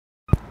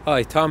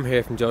Hi, Tom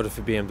here from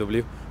Duffy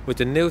BMW with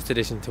the newest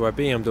addition to our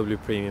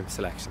BMW Premium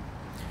selection.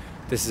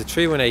 This is a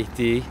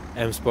 318D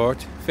M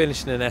Sport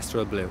finished in an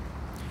Estoril blue.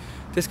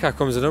 This car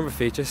comes with a number of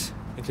features,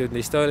 including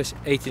the stylish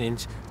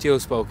 18-inch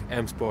dual-spoke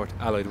M Sport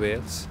alloyed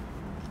wheels,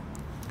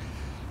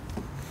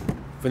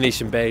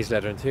 Venetian beige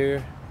leather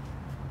interior,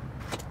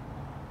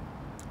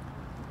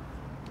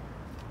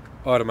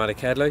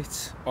 automatic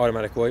headlights,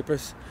 automatic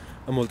wipers,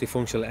 a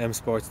multifunctional M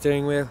Sport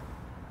steering wheel,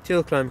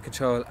 dual climate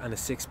control and a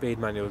 6-speed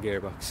manual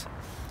gearbox.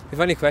 If you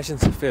have any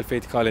questions, feel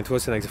free to call in to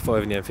us on exit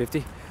 5 in the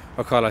M50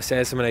 or call our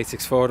sales team on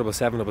 864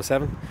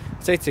 7777.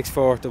 It's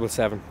 864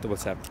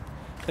 7777.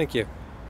 Thank you.